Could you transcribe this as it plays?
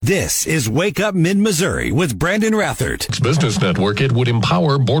This is Wake Up Mid-Missouri with Brandon Rathert. Business Network, it would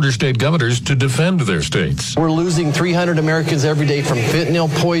empower border state governors to defend their states. We're losing 300 Americans every day from fentanyl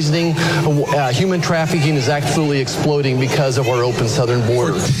poisoning. Human trafficking is absolutely exploding because of our open southern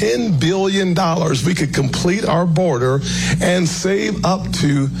border. For $10 billion, we could complete our border and save up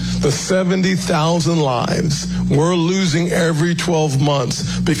to the 70,000 lives we're losing every 12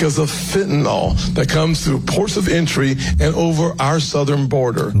 months because of fentanyl that comes through ports of entry and over our southern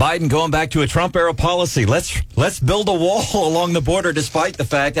border. Biden going back to a Trump-era policy. Let's build a wall along the border, despite the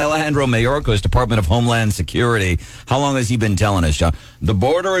fact Alejandro Mayorkas, Department of Homeland Security, how long has he been telling us, John? The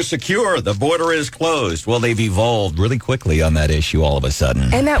border is secure. The border is closed. Well, they've evolved really quickly on that issue all of a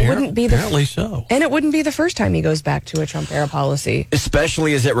sudden. And that wouldn't be apparently so. And it wouldn't be the first time he goes back to a Trump-era policy.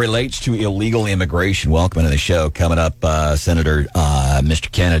 Especially as it relates to illegal immigration. Welcome to the show. Coming up, Senator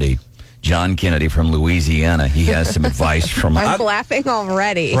Mr. Kennedy. John Kennedy from Louisiana. He has some advice from... I'm laughing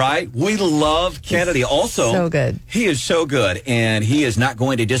already. Right? We love Kennedy. Also, so good. He is so good, and he is not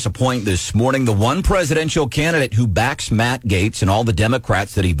going to disappoint this morning. The one presidential candidate who backs Matt Gaetz and all the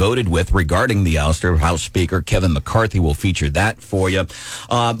Democrats that he voted with regarding the ouster of House Speaker Kevin McCarthy. Will feature that for you.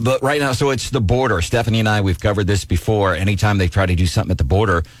 But right now, so it's the border. Stephanie and I, we've covered this before. Anytime they try to do something at the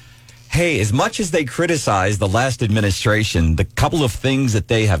border... Hey, as much as they criticize the last administration, the couple of things that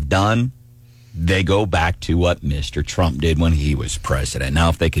they have done, they go back to what Mr. Trump did when he was president. Now,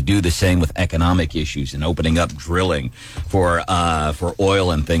 if they could do the same with economic issues and opening up drilling for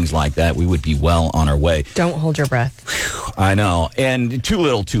oil and things like that, we would be well on our way. Don't hold your breath. I know. And too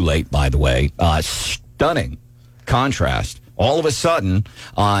little, too late, by the way. Stunning contrast. All of a sudden,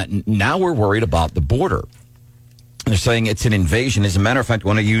 now we're worried about the border. They're saying it's an invasion. As a matter of fact, I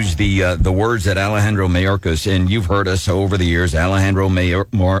want to use the words that Alejandro Mayorkas, and you've heard us over the years, Alejandro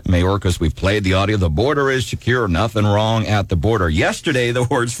Mayorkas, we've played the audio, the border is secure, nothing wrong at the border. Yesterday, the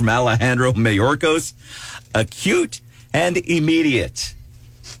words from Alejandro Mayorkas, acute and immediate.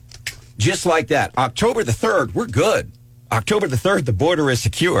 Just like that. October the 3rd, we're good. October the 3rd, the border is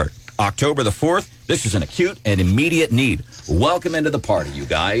secure. October the 4th, this is an acute and immediate need. Welcome into the party, you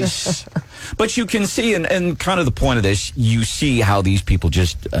guys. But you can see, and kind of the point of this, you see how these people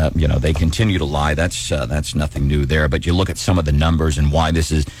just, they continue to lie. That's nothing new there. But you look at some of the numbers and why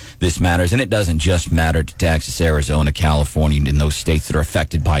this matters. And it doesn't just matter to Texas, Arizona, California, and those states that are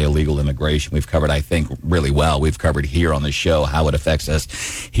affected by illegal immigration. We've covered, I think, really well. We've covered here on the show how it affects us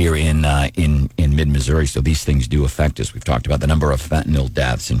here in mid-Missouri. So these things do affect us. We've talked about the number of fentanyl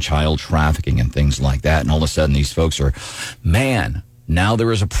deaths and child trafficking and things like that. And all of a sudden, these folks are, man, now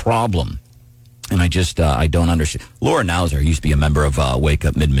there is a problem. And I don't understand. Laura Nauser used to be a member of Wake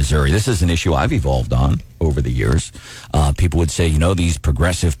Up Mid-Missouri. This is an issue I've evolved on over the years. People would say, these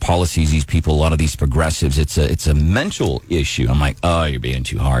progressive policies, these people, a lot of these progressives, it's a mental issue. I'm like, oh, you're being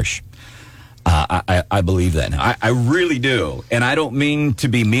too harsh. I believe that now. I really do. And I don't mean to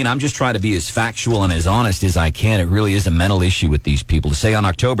be mean. I'm just trying to be as factual and as honest as I can. It really is a mental issue with these people. To say on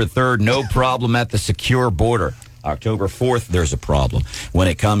October 3rd, no problem at the secure border. October 4th, there's a problem. When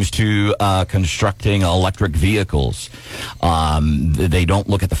it comes to constructing electric vehicles, they don't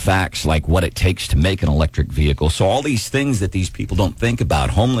look at the facts like what it takes to make an electric vehicle. So all these things that these people don't think about,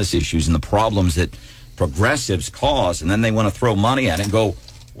 homeless issues and the problems that progressives cause, and then they want to throw money at it and go,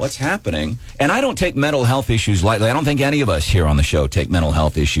 what's happening? And I don't take mental health issues lightly. I don't think any of us here on the show take mental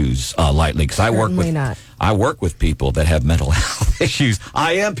health issues lightly, because I work with people that have mental health issues.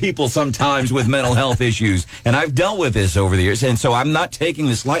 I am people sometimes with mental health issues, and I've dealt with this over the years, and so I'm not taking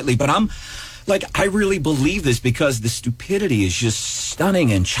this lightly, but I really believe this because the stupidity is just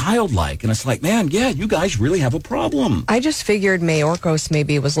stunning and childlike, and it's like, man, yeah, you guys really have a problem. I just figured Mayorkas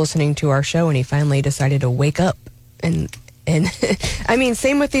maybe was listening to our show, and he finally decided to wake up and I mean,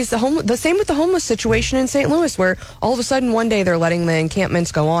 same with the homeless situation in St. Louis, where all of a sudden one day they're letting the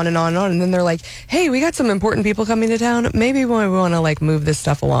encampments go on and on and on, and then they're like, hey, we got some important people coming to town. Maybe we want to move this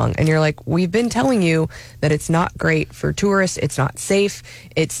stuff along. And you're like, we've been telling you that it's not great for tourists. It's not safe.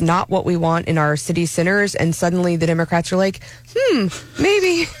 It's not what we want in our city centers. And suddenly the Democrats are like,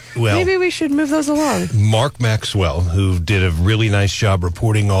 maybe we should move those along. Mark Maxwell, who did a really nice job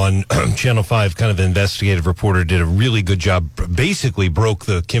reporting on Channel 5, kind of an investigative reporter, did a really good job, basically broke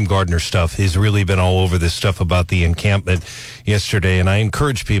the Kim Gardner stuff. He's really been all over this stuff about the encampment yesterday, and I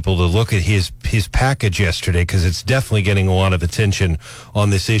encourage people to look at his package yesterday because it's definitely getting a lot of attention on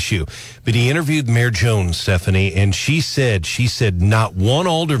this issue. But he interviewed Mayor Jones, Stephanie, and she said not one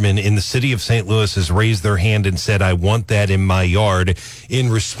alderman in the city of St. Louis has raised their hand and said, I want that in my yard. In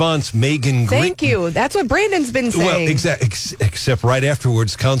response, Megan Green... Thank you. That's what Brandon's been saying. Well, except right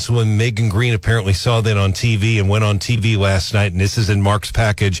afterwards, Councilwoman Megan Green apparently saw that on TV and went on TV last night, and this is in Mark's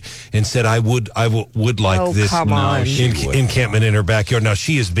package, and said, I would like this encampment in her backyard. Now,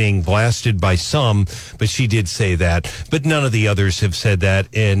 she is being blasted by some, but she did say that. But none of the others have said that.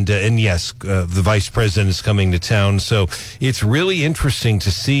 And yes, the vice president is coming to town. So it's really interesting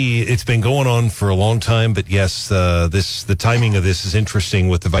to see. It's been going on for a long time, but yes, the timing of this is interesting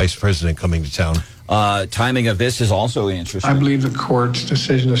with the vice president coming to town. Timing of this is also interesting. I believe the court's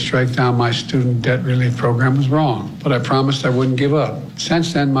decision to strike down my student debt relief program was wrong, but I promised I wouldn't give up.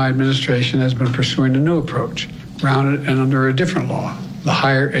 Since then, my administration has been pursuing a new approach, grounded and under a different law, the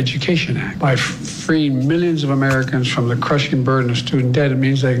Higher Education Act. By freeing millions of Americans from the crushing burden of student debt, it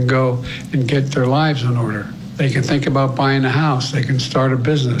means they can go and get their lives in order. They can think about buying a house. They can start a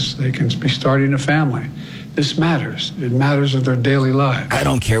business. They can be starting a family. This matters. It matters in their daily lives. I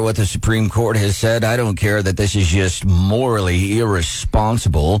don't care what the Supreme Court has said. I don't care that this is just morally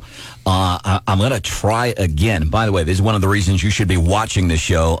irresponsible. I'm going to try again. By the way, this is one of the reasons you should be watching the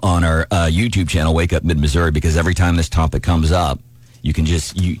show on our YouTube channel, Wake Up Mid-Missouri, because every time this topic comes up, you can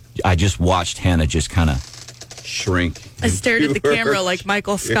I just watched Hannah just kind of shrink. I stared at the camera like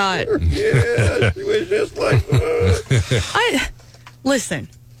Michael Scott. Yeah, she was just like... Listen,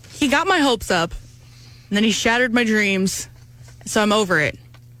 he got my hopes up. And then he shattered my dreams, so I'm over it.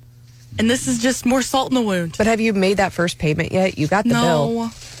 And this is just more salt in the wound. But have you made that first payment yet? You got the bill.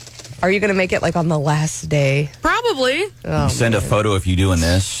 Are you going to make it like on the last day? Probably. Oh, Send a photo of you doing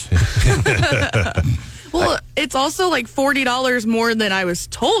this. Well, it's also like $40 more than I was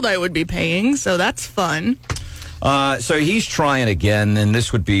told I would be paying, so that's fun. So he's trying again, and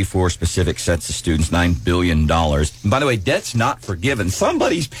this would be for specific sets of students, $9 billion. By the way, debt's not forgiven.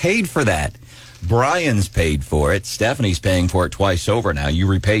 Somebody's paid for that. Brian's paid for it. Stephanie's paying for it twice over now. You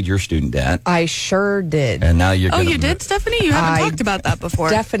repaid your student debt. I sure did. And now you're you did, Stephanie? You haven't talked about that before.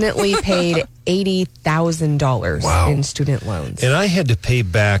 Definitely paid $80,000 in student loans. And I had to pay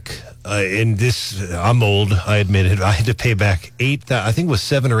back, I'm old, I admit it. I had to pay back I think it was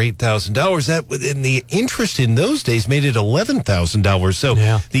 $7,000 or $8,000. That, and the interest in those days made it $11,000. So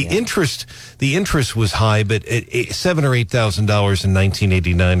the interest was high, but $7,000 or $8,000 in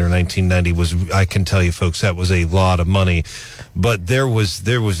 1989 or 1990 was, I can tell you folks, that was a lot of money. But there was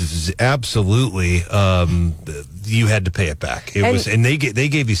absolutely, you had to pay it back. And they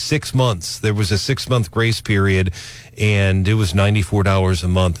gave you 6 months. There was a 6-month grace period, and it was $94 a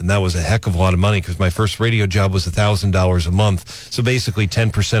month, and that was a heck of a lot of money because my first radio job was $1,000 a month. So basically,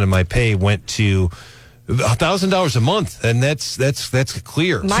 10% of my pay went to $1,000 a month, and that's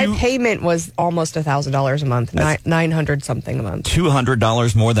clear. My payment was almost $1,000 a month, $900 something a month.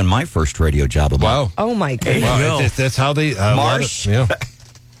 $200 more than my first radio job a month. Wow! Oh my goodness! Wow. That's how they. Marsh,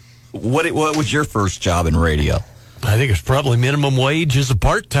 what was your first job in radio? I think it's probably minimum wage as a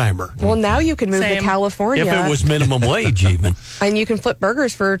part-timer. Well, now you can move to California. If it was minimum wage, even. And you can flip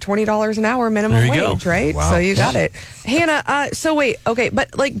burgers for $20 an hour minimum wage, right? Wow. So you got it. Hannah, so wait, okay,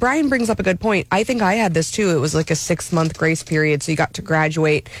 but like Brian brings up a good point. I think I had this too. It was like a 6-month grace period, so you got to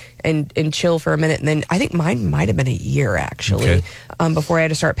graduate and chill for a minute. And then I think mine might have been a year, actually, before I had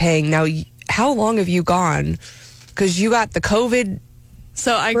to start paying. Now, how long have you gone? Because you got the COVID...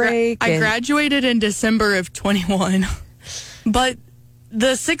 So I graduated in December of 21, but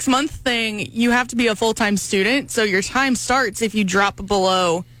the 6-month thing, you have to be a full-time student. So your time starts if you drop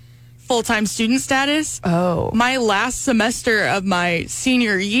below full-time student status. Oh. My last semester of my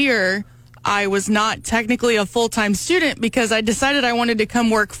senior year, I was not technically a full-time student because I decided I wanted to come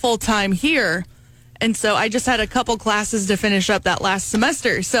work full-time here. And so I just had a couple classes to finish up that last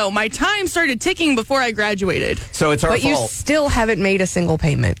semester. So my time started ticking before I graduated. So it's our fault. But you still haven't made a single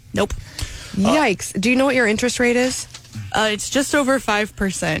payment. Nope. Yikes. Do you know what your interest rate is? It's just over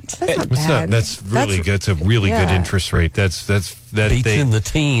 5%. That's not bad. That's really good. It's a really good interest rate. That's beats in the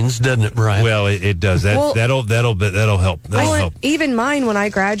teens, doesn't it, Brian? Well, it does. That'll help. That'll help. Even mine, when I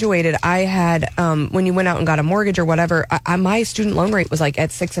graduated, I had when you went out and got a mortgage or whatever, my student loan rate was like at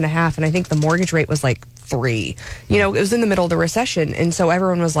 6.5, and I think the mortgage rate was like 3. You know, it was in the middle of the recession. And so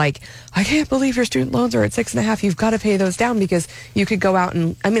everyone was like, I can't believe your student loans are at 6.5. You've got to pay those down because you could go out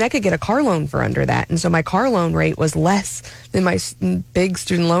and, I could get a car loan for under that. And so my car loan rate was less than my big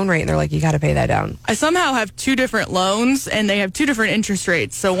student loan rate. And they're like, you got to pay that down. I somehow have 2 different loans and they have 2 different interest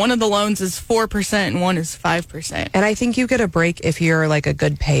rates. So one of the loans is 4% and one is 5%. And I think you get a break if you're like a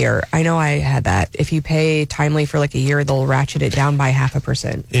good payer. I know I had that. If you pay timely for like a year, they'll ratchet it down by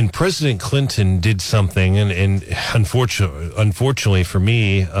 0.5%. And President Clinton did something, and unfortunately for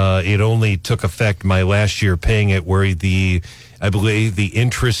me, it only took effect my last year paying it, where I believe the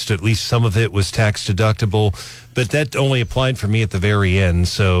interest, at least some of it, was tax deductible, but that only applied for me at the very end.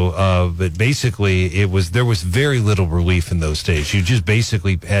 So, but basically, there was very little relief in those days. You just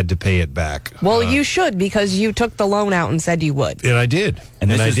basically had to pay it back. Well, you should, because you took the loan out and said you would. And I did, and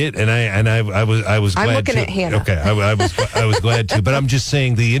I was glad. I'm looking to. at Hannah. Okay, I was glad to, but I'm just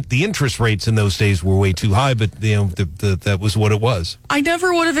saying the interest rates in those days were way too high. But that was what it was. I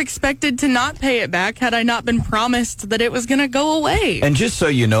never would have expected to not pay it back had I not been promised that it was going to go away. And just so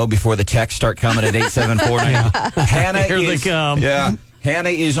you know, before the texts start coming at 874, Hannah Here they come. Yeah. Hannah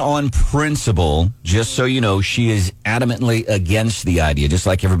is on principle, just so you know. She is adamantly against the idea, just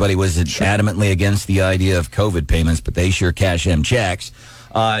like everybody was adamantly against the idea of COVID payments, but they sure cash them checks.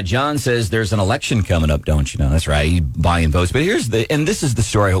 John says there's an election coming up, don't you know? That's right, he's buying votes. But and this is the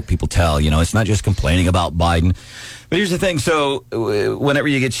story I hope people tell. You know, it's not just complaining about Biden. But here's the thing. So whenever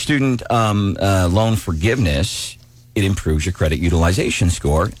you get student loan forgiveness, it improves your credit utilization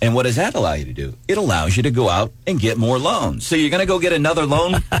score. And what does that allow you to do? It allows you to go out and get more loans. So you're going to go get another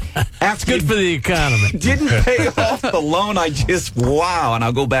loan? That's good for the economy. Didn't pay off the loan. Wow. And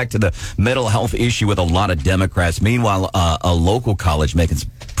I'll go back to the mental health issue with a lot of Democrats. Meanwhile, a local college making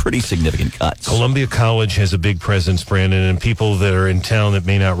some pretty significant cuts. Columbia College has a big presence, Brandon, and people that are in town that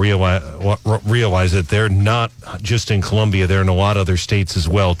may not realize it, they're not just in Columbia, they're in a lot of other states as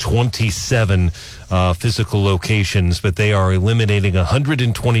well. 27 physical locations, but they are eliminating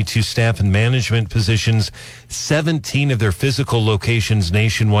 122 staff and management positions. 17 of their physical locations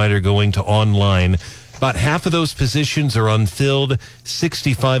nationwide are going to online. About half of those positions are unfilled.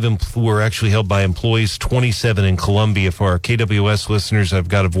 65 were actually held by employees, 27 in Columbia. For our KWS listeners, I've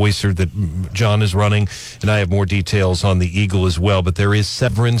got a voicer that John is running, and I have more details on the Eagle as well. But there is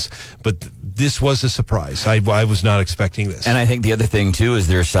severance, but this was a surprise. I was not expecting this. And I think the other thing, too, is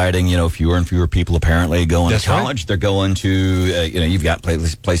they're citing, fewer and fewer people apparently going to college. Right. They're going to, you've got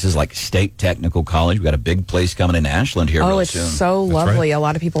places like State Technical College. We've got a big place coming in Ashland here real soon. So lovely. Right. A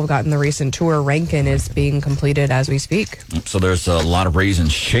lot of people have gotten the recent tour. Rankin is being completed as we speak. So there's a lot of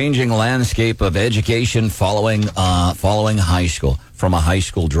reasons. Changing landscape of education following high school. From a high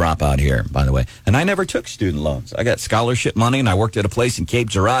school dropout here, by the way. And I never took student loans. I got scholarship money, and I worked at a place in Cape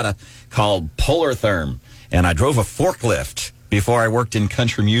Girardeau called Polar Therm. And I drove a forklift before I worked in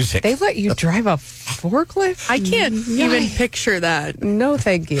country music. They let you drive a forklift? I can't even picture that. No,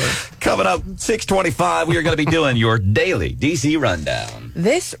 thank you. Coming up, 6:25, we are going to be doing your daily DC Rundown.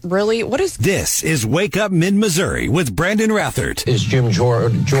 This is Wake Up Mid-Missouri with Brandon Rathert. Is Jim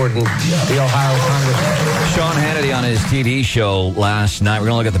Jordan, the Ohio Congressman. Sean Hannity on his TV show last night. We're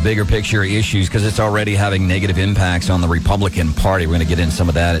going to look at the bigger picture issues because it's already having negative impacts on the Republican Party. We're going to get into some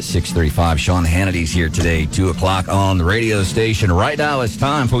of that at 6:35. Sean Hannity's here today, 2 o'clock on the radio station. Right now it's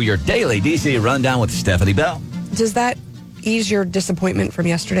time for your daily DC Rundown with Stephanie Bell. Does that ease your disappointment from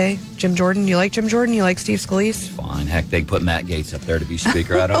yesterday, Jim Jordan? You like Jim Jordan? You like Steve Scalise? Fine. Heck, they put Matt Gaetz up there to be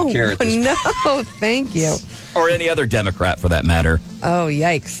speaker. I don't care at this No, thank you. Or any other Democrat, for that matter. Oh,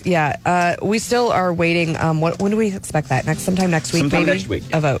 yikes. Yeah. We still are waiting. When do we expect that? Sometime next week, sometime maybe? Next week.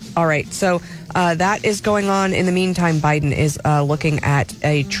 A vote. All right. So that is going on. In the meantime, Biden is looking at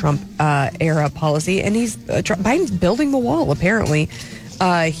a Trump-era policy, and Biden's building the wall, apparently.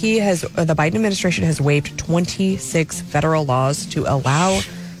 The Biden administration has waived 26 federal laws to allow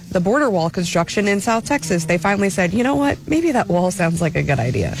the border wall construction in South Texas. They finally said, you know what? Maybe that wall sounds like a good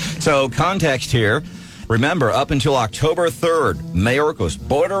idea. So context here. Remember, up until October 3rd, Mayorkas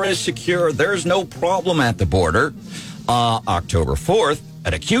border is secure. There's no problem at the border. October 4th,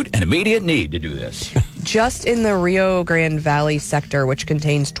 an acute and immediate need to do this. Just in the Rio Grande Valley sector, which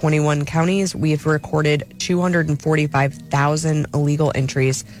contains 21 counties, we've recorded 245,000 illegal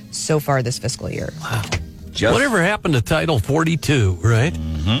entries so far this fiscal year. Wow. Whatever happened to Title 42, right?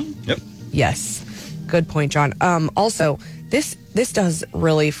 Mm-hmm. Yep. Yes. Good point, John. Also, this does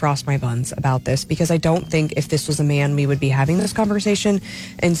really frost my buns about this, because I don't think if this was a man, we would be having this conversation.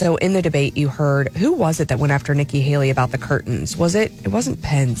 And so in the debate, you heard, who was it that went after Nikki Haley about the curtains? It wasn't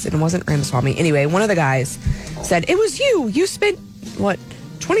Pence and it wasn't Ramaswamy. Anyway, one of the guys said, it was you. You spent,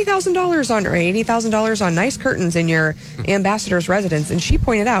 $20 $20,000 on or $80,000 on nice curtains in your ambassador's residence. And she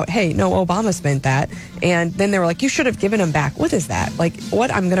pointed out, hey, no, Obama spent that. And then they were like, you should have given them back. What is that? Like,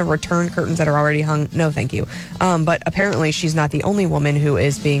 what? I'm going to return curtains that are already hung? No, thank you. But apparently she's not the only woman who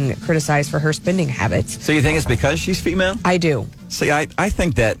is being criticized for her spending habits. So you think it's because she's female? I do. See, I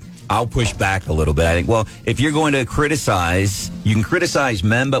think that I'll push back a little bit. I think, well, if you're going to criticize, you can criticize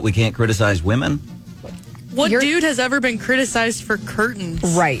men, but we can't criticize women. What dude has ever been criticized for curtains?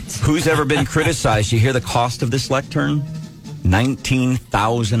 Right. Who's ever been criticized? You hear the cost of this lectern?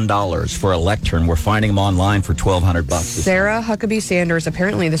 $19,000 for a lectern. We're finding them online for $1,200. Sarah Huckabee Sanders,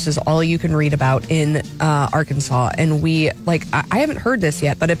 apparently this is all you can read about in Arkansas. And I haven't heard this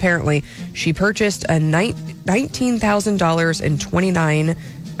yet, but apparently she purchased a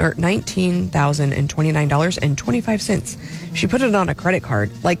 $19,029.25. She put it on a credit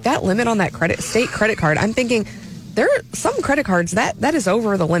card. Like, that limit on that state credit card, I'm thinking there are some credit cards that is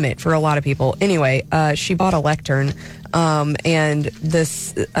over the limit for a lot of people. Anyway, she bought a lectern, and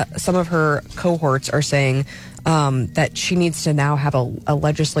this some of her cohorts are saying that she needs to now have a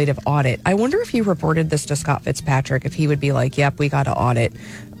legislative audit. I wonder if you reported this to Scott Fitzpatrick, if he would be like, yep, we got to audit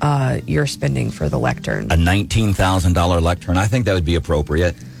your spending for the lectern. A $19,000 lectern. I think that would be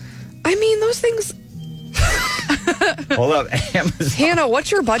appropriate. I mean, those things... Hold up, Amazon. Hannah,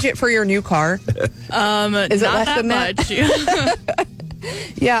 what's your budget for your new car? Is it less than that? Much.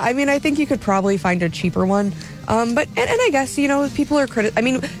 Yeah, I mean, I think you could probably find a cheaper one. But I guess, people are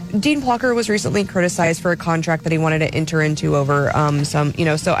Dean Plucker was recently criticized for a contract that he wanted to enter into over so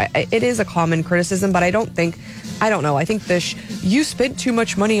it is a common criticism, but I don't know. I think you spent too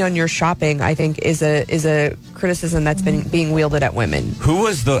much money on your shopping, I think, is a criticism that's been being wielded at women. Who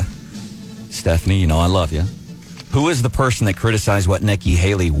was Stephanie, I love you. Who was the person that criticized what Nikki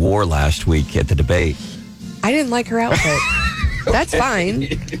Haley wore last week at the debate? I didn't like her outfit. That's fine.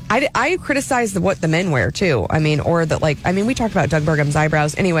 I criticized what the men wear, too. I mean, we talked about Doug Burgum's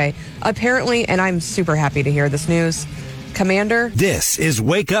eyebrows. Anyway, apparently, and I'm super happy to hear this news, Commander. This is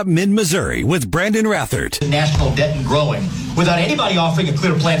Wake Up Mid-Missouri with Brandon Rathert. National debt and growing without anybody offering a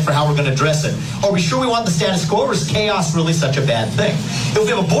clear plan for how we're going to address it. Are we sure we want the status quo, or is chaos really such a bad thing? If we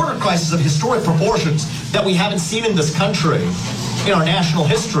have a border crisis of historic proportions that we haven't seen in this country in our national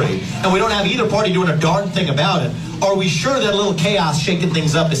history, and we don't have either party doing a darn thing about it, are we sure that a little chaos shaking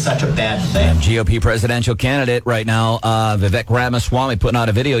things up is such a bad thing? GOP presidential candidate right now, Vivek Ramaswamy, putting out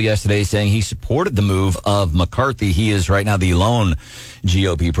a video yesterday saying he supported the move of McCarthy. He is right now the lone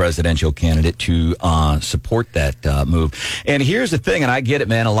GOP presidential candidate to support that move. And here's the thing, and I get it,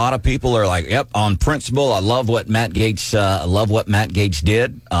 man. A lot of people are like, "Yep, on principle, I love what Matt Gaetz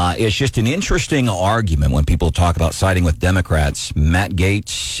did." It's just an interesting argument when people talk about siding with Democrats. Matt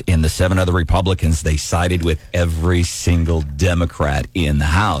Gaetz and the 7 other Republicans, they sided with every single Democrat in the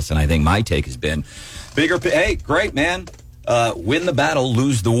House, and I think my take has been hey, great, man. Win the battle,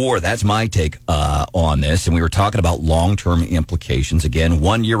 lose the war. That's my take on this. And we were talking about long-term implications. Again,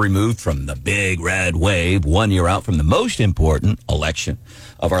 1 year removed from the big red wave, 1 year out from the most important election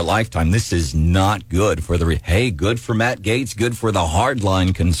of our lifetime. This is not good for good for Matt Gaetz, good for the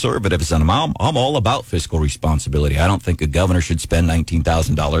hardline conservatives. And I'm all about fiscal responsibility. I don't think a governor should spend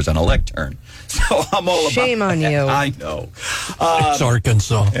 $19,000 on a lectern. So I'm all about Shame on you. I know. It's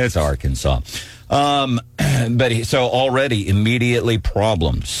Arkansas. It's Arkansas. So already immediately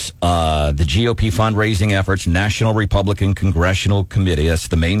problems. The GOP fundraising efforts, National Republican Congressional Committee, that's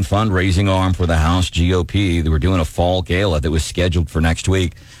the main fundraising arm for the House GOP. They were doing a fall gala that was scheduled for next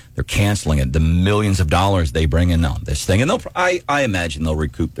week. They're canceling it. The millions of dollars they bring in on this thing. And I imagine they'll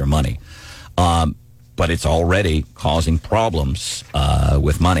recoup their money. But it's already causing problems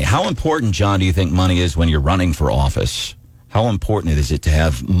with money. How important, John, do you think money is when you're running for office? How important is it to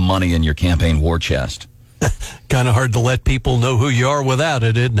have money in your campaign war chest? Kind of hard to let people know who you are without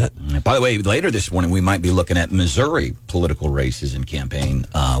it, isn't it? By the way, later this morning, we might be looking at Missouri political races and campaign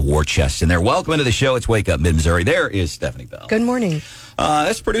war chests in there. Welcome into the show. It's Wake Up Mid-Missouri. There is Stephanie Bell. Good morning.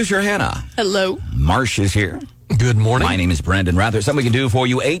 That's producer Hannah. Hello. Marsh is here. Good morning. My name is Brandon Rathert. Something we can do for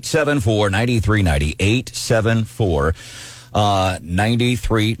you, 874-9390,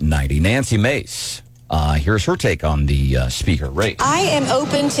 874-9390. Nancy Mace. Here's her take on the speaker race. I am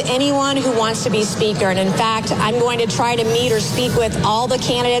open to anyone who wants to be speaker. And in fact, I'm going to try to meet or speak with all the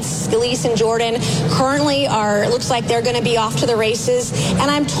candidates. Scalise and Jordan currently looks like they're going to be off to the races. And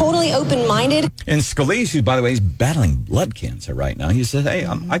I'm totally open-minded. And Scalise, who, by the way, is battling blood cancer right now, he said, hey,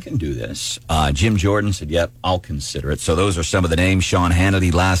 I can do this. Jim Jordan said, yep, I'll consider it. So those are some of the names. Sean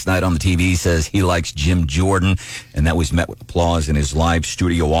Hannity last night on the TV says he likes Jim Jordan. And that was met with applause in his live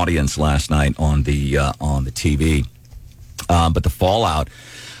studio audience last night on the TV. but the fallout.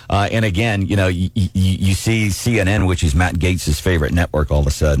 And again, you see CNN, which is Matt Gaetz' favorite network, all of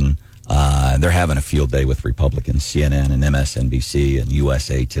a sudden. They're having a field day with Republicans, CNN and MSNBC and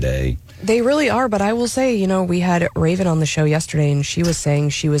USA Today. They really are, but I will say, we had Raven on the show yesterday, and she was saying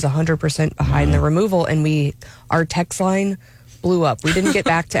she was 100% behind the removal, and our text line blew up. We didn't get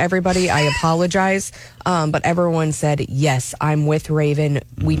back to everybody. I apologize. But everyone said, yes, I'm with Raven.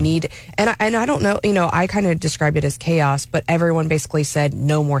 We need, and I don't know, I kind of described it as chaos, but everyone basically said,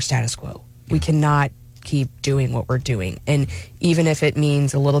 no more status quo. We cannot keep doing what we're doing. And even if it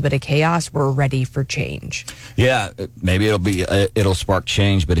means a little bit of chaos, we're ready for change. Yeah, maybe it'll spark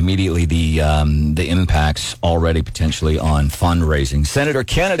change, but immediately the impacts already potentially on fundraising. Senator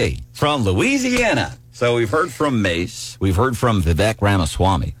Kennedy from Louisiana. So we've heard from Mace. We've heard from Vivek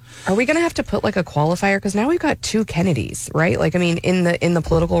Ramaswamy. Are we going to have to put like a qualifier? Because now we've got two Kennedys, right? Like, I mean, in the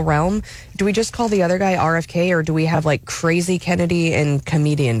political realm, do we just call the other guy RFK, or do we have like crazy Kennedy and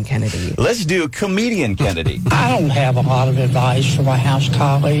comedian Kennedy? Let's do comedian Kennedy. I don't have a lot of advice for my House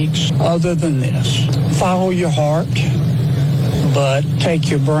colleagues other than this. Follow your heart, but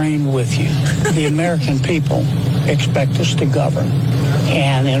take your brain with you. The American people expect us to govern.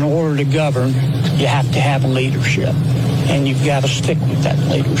 And in order to govern, you have to have leadership. And you've got to stick with that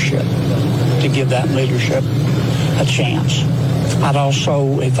leadership to give that leadership a chance. I'd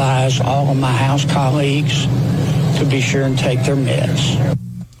also advise all of my House colleagues to be sure and take their meds.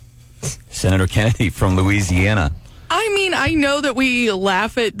 Senator Kennedy from Louisiana. I mean, I know that we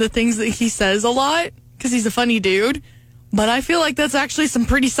laugh at the things that he says a lot because he's a funny dude, but I feel like that's actually some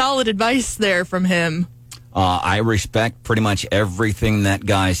pretty solid advice there from him. I respect pretty much everything that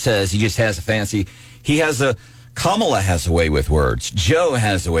guy says. He just has a fancy... Kamala has a way with words. Joe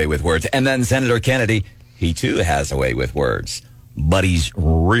has a way with words. And then Senator Kennedy, he too has a way with words. But he's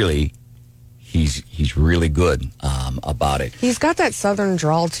really good about it. He's got that southern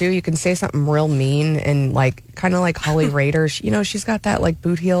drawl too. You can say something real mean and like kind of like Holly Rader. She's got that like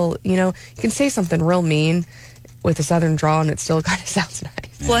boot heel. You can say something real mean with a southern drawl and it still kind of sounds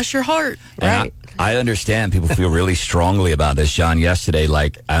nice. Bless your heart, right? I understand people feel really strongly about this, John. Yesterday,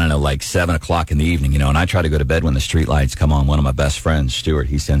 like 7 o'clock in the evening, and I try to go to bed when the street lights come on. One of my best friends, Stuart,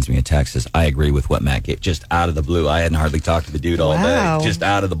 he sends me a text, says, I agree with what Matt gave, just out of the blue. I hadn't hardly talked to the dude all day, just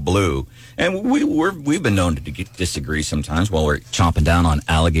out of the blue. And we've been known to disagree sometimes while we're chomping down on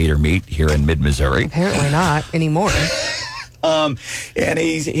alligator meat here in mid-Missouri. Apparently not anymore. And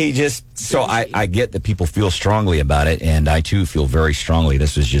he just, so I get that people feel strongly about it, and I too feel very strongly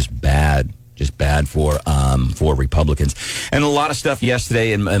this was just bad for Republicans. And a lot of stuff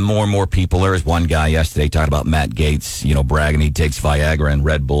yesterday, and more people. There was one guy yesterday talking about Matt Gaetz, bragging he takes Viagra and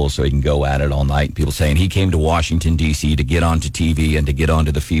Red Bull so he can go at it all night. People saying he came to Washington, D.C. to get onto TV and to get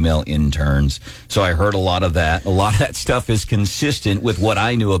onto the female interns. So I heard a lot of that. A lot of that stuff is consistent with what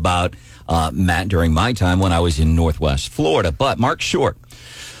I knew about Matt during my time when I was in Northwest Florida. But Mark Short,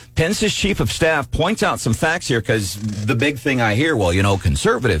 Pence's chief of staff, points out some facts here because the big thing I hear,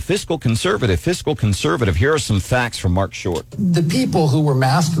 conservative, fiscal conservative. Here are some facts from Mark Short. The people who were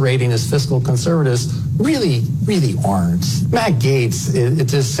masquerading as fiscal conservatives really, really aren't. Matt Gaetz,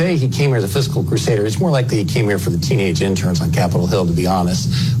 to say he came here as a fiscal crusader, it's more likely he came here for the teenage interns on Capitol Hill, to be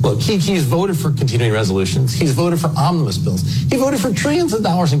honest. Look, he's voted for continuing resolutions. He's voted for omnibus bills. He voted for trillions of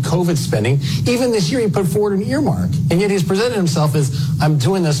dollars in COVID spending. Even this year, he put forward an earmark. And yet he's presented himself as, I'm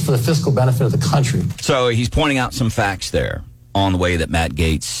doing this for the fiscal benefit of the country. So he's pointing out some facts there on the way that Matt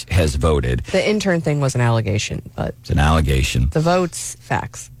Gaetz has voted. The intern thing was an allegation, but it's an allegation. The votes,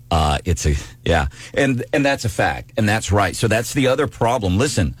 facts. And that's a fact, and that's right. So that's the other problem.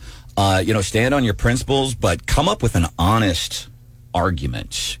 Listen, stand on your principles, but come up with an honest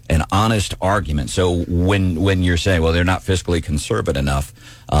argument. So when you're saying, well, they're not fiscally conservative enough,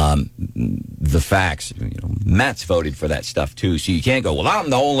 the facts, Matt's voted for that stuff too. So you can't go, well, I'm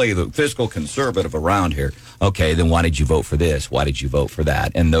the only fiscal conservative around here. Okay, then why did you vote for this? Why did you vote for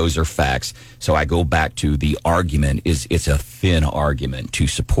that? And those are facts. So I go back to the argument it's a thin argument to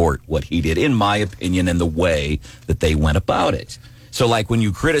support what he did, in my opinion, and the way that they went about it. So like when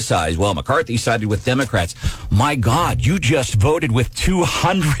you criticize, well, McCarthy sided with Democrats. My God, you just voted with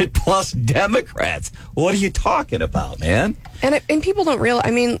 200 plus Democrats. What are you talking about, man? And people don't realize,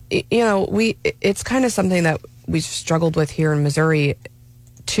 it's kind of something that we've struggled with here in Missouri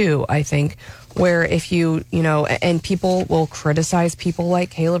too, I think, where if and people will criticize people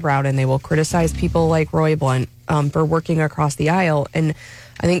like Caleb Rowden, they will criticize people like Roy Blunt for working across the aisle. And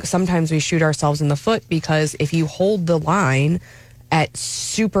I think sometimes we shoot ourselves in the foot because if you hold the line at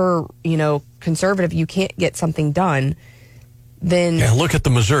super, conservative, you can't get something done. then Yeah, look at the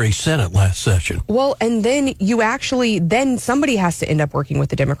Missouri Senate last session. well, and then then somebody has to end up working with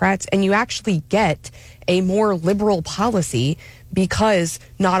the Democrats, and you actually get a more liberal policy because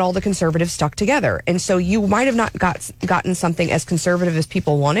not all the conservatives stuck together. And so you might have not gotten something as conservative as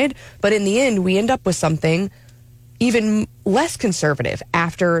people wanted, but in the end, we end up with something even less conservative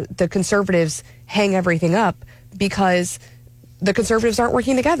after the conservatives hang everything up because the conservatives aren't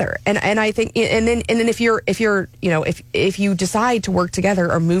working together. And I think, and then if you decide to work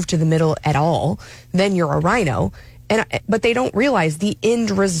together or move to the middle at all, then you're a rhino. But they don't realize the end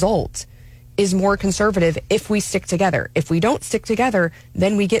result is more conservative if we stick together. If we don't stick together,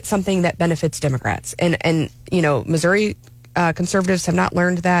 then we get something that benefits Democrats. And Missouri conservatives have not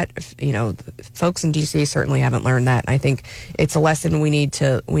learned that. Folks in D.C. certainly haven't learned that. And I think it's a lesson we need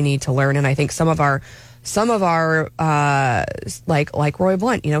to learn. And I think some of our like Roy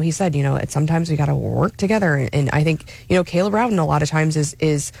Blunt, he said, sometimes we got to work together. And I think, Caleb Rowden a lot of times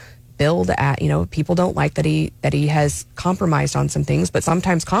is billed at, people don't like that he has compromised on some things, but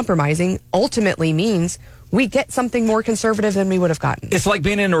sometimes compromising ultimately means we get something more conservative than we would have gotten. It's like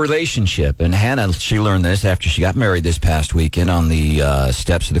being in a relationship. And Hannah, she learned this after she got married this past weekend on the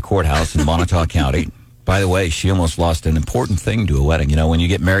steps of the courthouse in Montauk County. By the way, she almost lost an important thing to a wedding. When you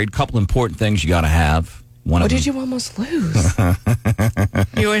get married, a couple important things you got to have. What did you almost lose?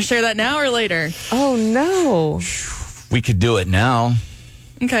 You want to share that now or later? Oh, no. We could do it now.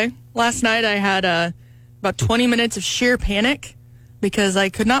 Okay. Last night I had about 20 minutes of sheer panic because I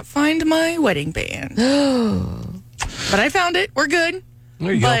could not find my wedding band. But I found it. We're good.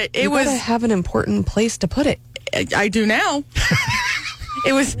 There you but go. It was gotta have an important place to put it. I do now.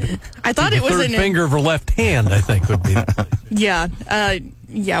 I thought it was third finger of her left hand, I think would be. Yeah.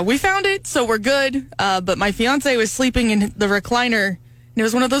 Yeah, we found it, so we're good. But my fiance was sleeping in the recliner, and it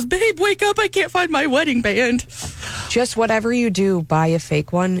was one of those, babe, wake up, I can't find my wedding band. Just whatever you do, buy a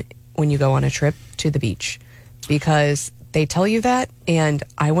fake one when you go on a trip to the beach. Because they tell you that, and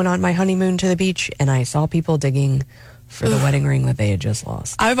I went on my honeymoon to the beach, and I saw people digging for the wedding ring that they had just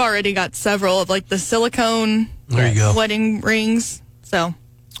lost. I've already got several of, the silicone wedding rings, so...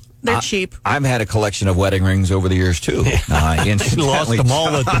 They're cheap. I've had a collection of wedding rings over the years, too. I lost them all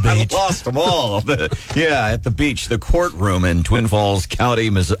at the beach. I lost them all. At the beach, the courtroom in Twin Falls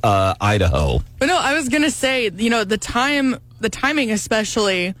County, Idaho. But no, I was going to say, the timing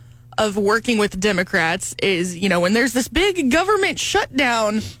especially of working with Democrats is, when there's this big government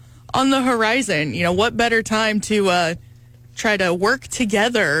shutdown on the horizon, what better time to try to work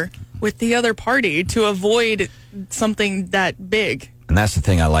together with the other party to avoid something that big. And that's the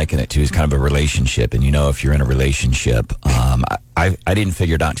thing I like in it, too, is kind of a relationship. And, if you're in a relationship, I didn't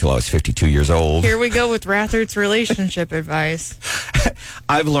figure it out until I was 52 years old. Here we go with Rathert's relationship advice.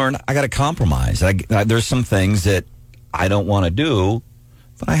 I've learned I got to compromise. There's some things that I don't want to do,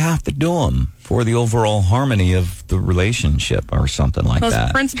 but I have to do them for the overall harmony of the relationship or something like that.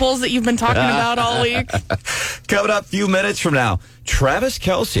 Those principles that you've been talking about all week. Coming up a few minutes from now, Travis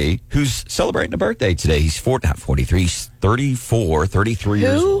Kelce, who's celebrating a birthday today. He's 33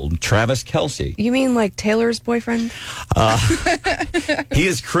 years old. Travis Kelce. You mean like Taylor's boyfriend? He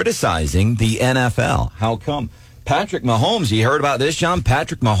is criticizing the NFL. How come? Patrick Mahomes, you heard about this, John?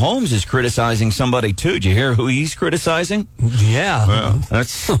 Patrick Mahomes is criticizing somebody, too. Did you hear who he's criticizing? Yeah.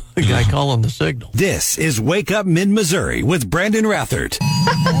 That's the guy calling the signal. This is Wake Up Mid-Missouri with Brandon Rathert. I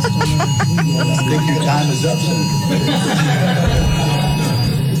think your time is up,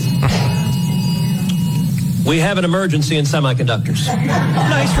 sir. We have an emergency in semiconductors.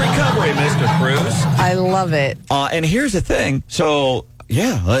 Nice recovery, Mr. Cruz. I love it. And here's the thing. So...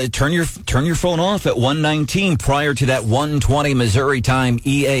 yeah, turn your phone off at 1:19 prior to that 1:20 Missouri time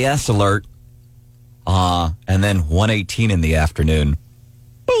EAS alert. And then 1:18 in the afternoon.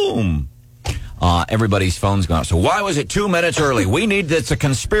 Boom. Everybody's phone's gone. So why was it 2 minutes early? It's a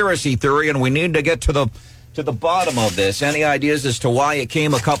conspiracy theory, and we need to get to the bottom of this. Any ideas as to why it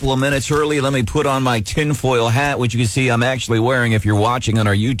came a couple of minutes early? Let me put on my tinfoil hat, which you can see I'm actually wearing if you're watching on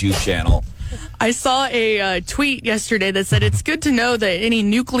our YouTube channel. I saw a tweet yesterday that said it's good to know that any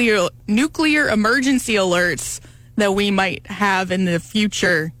nuclear emergency alerts that we might have in the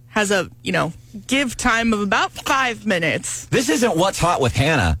future has a, give time of about 5 minutes. This isn't What's Hot with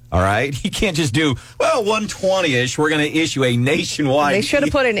Hannah, all right? You can't just do, 1:20-ish. We're going to issue a nationwide... They should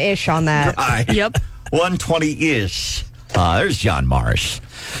have put an ish on that. Right. Yep. 1:20-ish. There's John Marsh.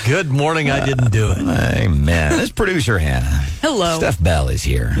 Good morning. I didn't do it. Amen. This producer, Hannah. Hello. Steph Bell is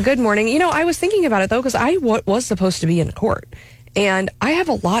here. Good morning. I was thinking about it, though, because I was supposed to be in court. And I have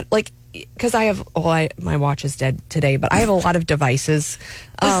a lot, because I have, my watch is dead today, but I have a lot of devices.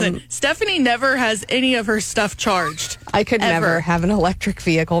 Listen, Stephanie never has any of her stuff charged. I could ever. never have an electric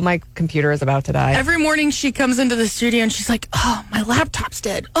vehicle. My computer is about to die. Every morning she comes into the studio and she's like, oh, my laptop's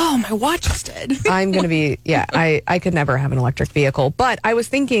dead. Oh, my watch is dead. I'm going to be, I could never have an electric vehicle. But I was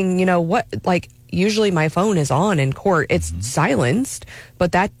thinking, usually my phone is on in court. It's silenced,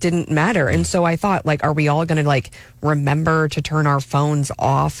 but that didn't matter. And so I thought, are we all going to, remember to turn our phones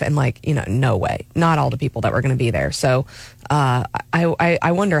off? And, no way. Not all the people that were going to be there. So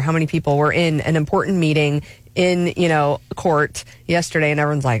I wonder how many people were in an important meeting in, court yesterday, and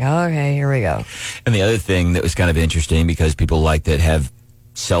everyone's like, oh, okay, here we go. And the other thing that was kind of interesting, because people that have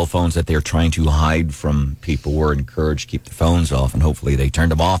cell phones that they're trying to hide from people were encouraged to keep the phones off, and hopefully they turned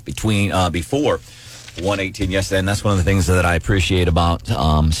them off before 1:18 yesterday. And that's one of the things that I appreciate about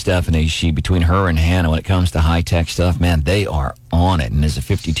Stephanie. Between her and Hannah, when it comes to high-tech stuff, man, they are on it. And as a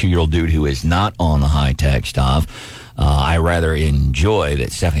 52-year-old dude who is not on the high-tech stuff, I rather enjoy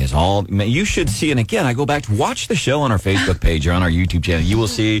that Stephanie has all. You should see, and again, I go back to watch the show on our Facebook page or on our YouTube channel. You will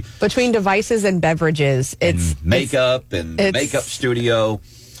see between devices and beverages, it's makeup and makeup studio.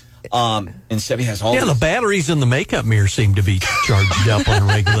 And Stephanie has all. Yeah, the batteries in the makeup mirror seem to be charged up on a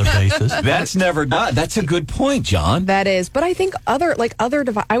regular basis. That's never done. That's a good point, John. That is, but I think other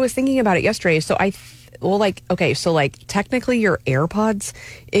I was thinking about it yesterday. So technically your AirPods,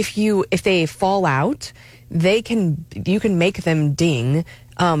 if they fall out, you can make them ding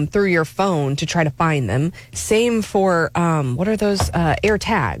through your phone to try to find them. Same for what are those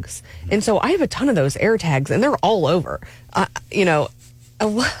AirTags? And so I have a ton of those AirTags, and they're all over.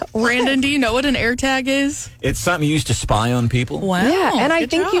 Brandon, do you know what an AirTag is? It's something you use to spy on people. Wow. Yeah, and I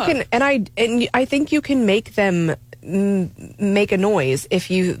think job. you can, and I think you can make them make a noise if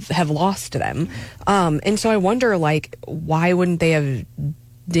you have lost them. And so I wonder, why wouldn't they have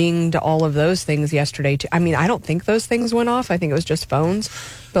dinged all of those things yesterday too? I mean, I don't think those things went off. I think it was just phones.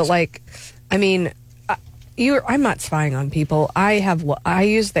 But I'm not spying on people. I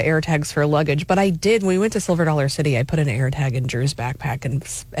use the AirTags for luggage, but I did, when we went to Silver Dollar City, I put an AirTag in Drew's backpack and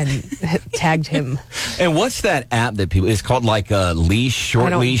tagged him. And what's that app that people, it's called Leash,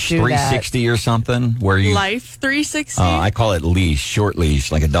 Short Leash 360 or something, where you Life 360? I call it Leash, Short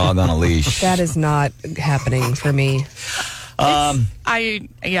Leash, like a dog on a leash. That is not happening for me. I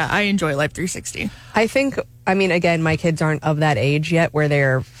enjoy Life 360. I think, again, my kids aren't of that age yet where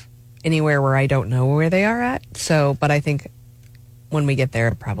they're anywhere where I don't know where they are at. So, but I think when we get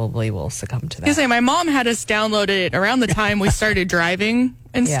there, probably we'll succumb to that. I say, my mom had us download it around the time we started driving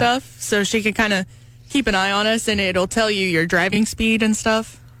and stuff, so she could kind of keep an eye on us, and it'll tell you your driving speed and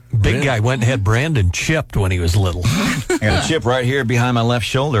stuff. Big guy went and had Brandon chipped when he was little. I got a chip right here behind my left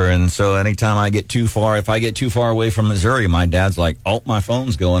shoulder, and so anytime I get too far, if I get too far away from Missouri, my dad's like, oh, my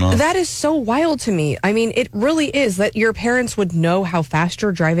phone's going off. That is so wild to me. I mean, it really is that your parents would know how fast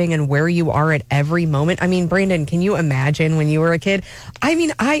you're driving and where you are at every moment. I mean, Brandon, can you imagine when you were a kid? I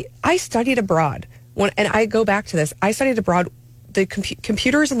mean, I studied abroad, and I go back to this. I studied abroad. The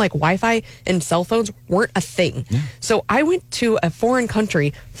computers and Wi-Fi and cell phones weren't a thing. Yeah. So I went to a foreign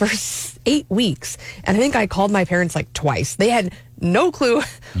country for 8 weeks, and I think I called my parents twice. They had no clue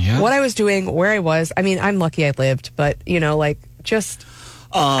what I was doing, where I was. I mean, I'm lucky I lived, but I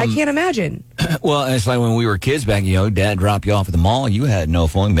can't imagine. Well, it's like when we were kids back, Dad dropped you off at the mall. You had no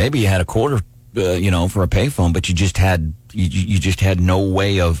phone. Maybe you had a quarter, for a payphone, but you just had no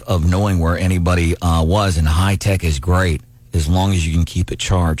way of knowing where anybody was. And high tech is great. As long as you can keep it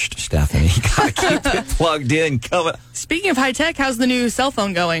charged, Stephanie. You got to keep it plugged in. Speaking of high tech, how's the new cell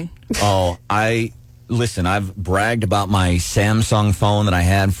phone going? Oh, I've bragged about my Samsung phone that I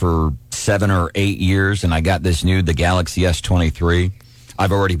had for 7 or 8 years, and I got the Galaxy S23.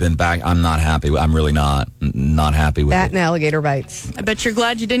 I've already been back. I'm not happy. I'm really not happy with that it. And alligator bites. I bet you're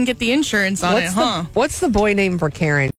glad you didn't get the insurance on it, huh? What's the boy name for Karen?